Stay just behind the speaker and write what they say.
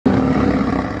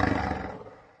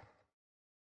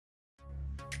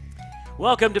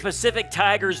Welcome to Pacific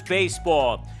Tigers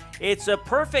Baseball. It's a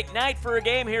perfect night for a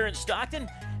game here in Stockton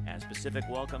as Pacific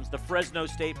welcomes the Fresno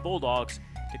State Bulldogs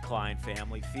to Klein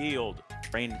Family Field.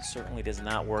 Rain certainly does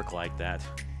not work like that.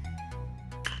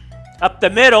 Up the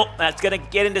middle, that's going to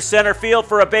get into center field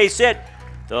for a base hit.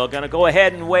 They're going to go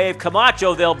ahead and wave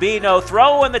Camacho. There'll be no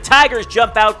throw, and the Tigers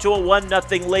jump out to a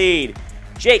 1-0 lead.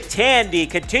 Jake Tandy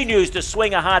continues to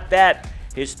swing a hot bat,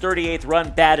 his 38th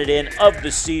run batted in of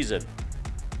the season.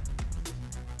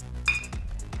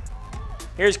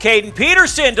 Here's Caden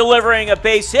Peterson delivering a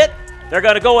base hit. They're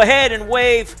going to go ahead and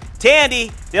wave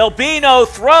Tandy. There'll be no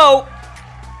throw.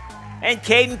 And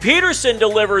Caden Peterson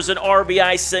delivers an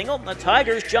RBI single. The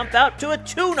Tigers jump out to a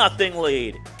 2-0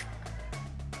 lead.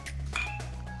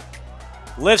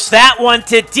 Lifts that one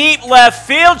to deep left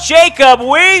field. Jacob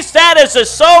Weiss, that is a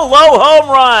solo home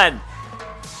run.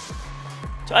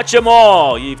 Touch them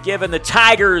all. You've given the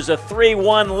Tigers a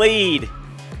 3-1 lead.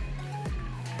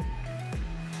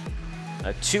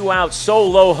 A 2-out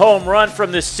solo home run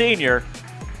from the senior.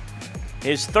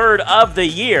 His third of the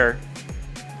year.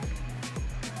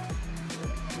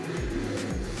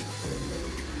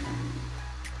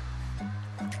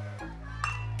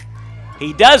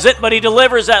 He doesn't, but he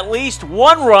delivers at least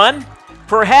one run,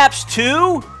 perhaps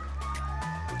two.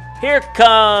 Here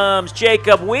comes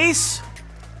Jacob Weiss.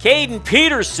 Caden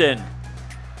Peterson.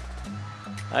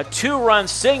 A 2-run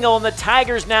single, and the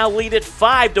Tigers now lead it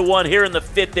 5-1 here in the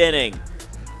 5th inning.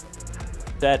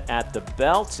 Set at the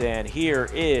belt, and here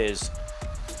is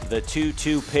the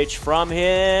 2-2 pitch from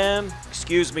him.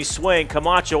 Swing.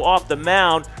 Camacho off the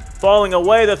mound, falling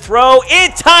away. The throw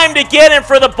in time to get him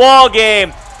for the ball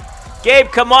game. Gabe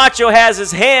Camacho has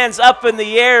his hands up in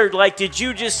the air like, did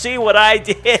you just see what I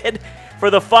did?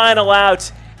 For the final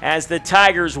out as the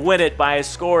Tigers win it by a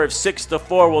score of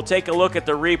 6-4. We'll take a look at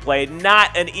the replay.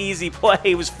 Not an easy play.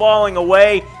 He was falling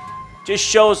away. Just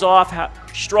shows off how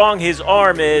strong his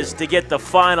arm is to get the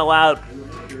final out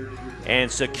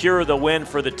and secure the win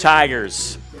for the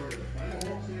Tigers.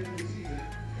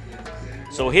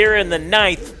 So here in the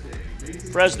 9th,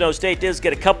 Fresno State does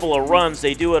get a couple of runs.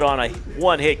 They do it on a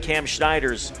one-hit Cam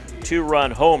Schneider's 2-run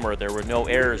homer. There were no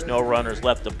errors, no runners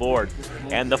left aboard.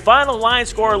 And the final line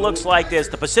score looks like this.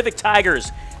 The Pacific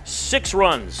Tigers, 6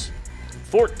 runs,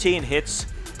 14 hits,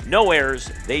 no errors.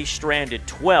 They stranded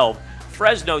 12.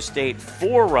 Fresno State,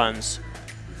 4 runs,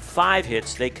 5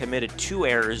 hits. They committed 2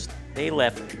 errors. They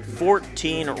left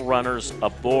 14 runners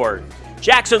aboard.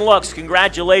 Jackson Lux,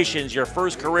 congratulations. Your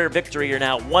first career victory. You're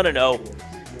now 1-0.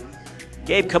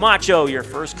 Gabe Camacho, your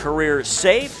first career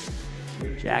save.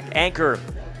 Jack Anchor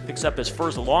picks up his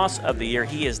first loss of the year.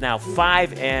 He is now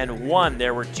 5-1.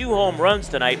 There were 2 home runs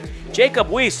tonight. Jacob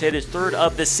Weiss hit his 3rd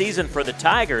of the season for the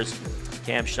Tigers.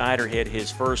 Cam Schneider hit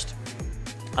his 1st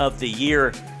of the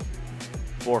year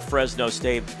for Fresno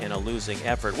State in a losing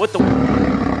effort. With the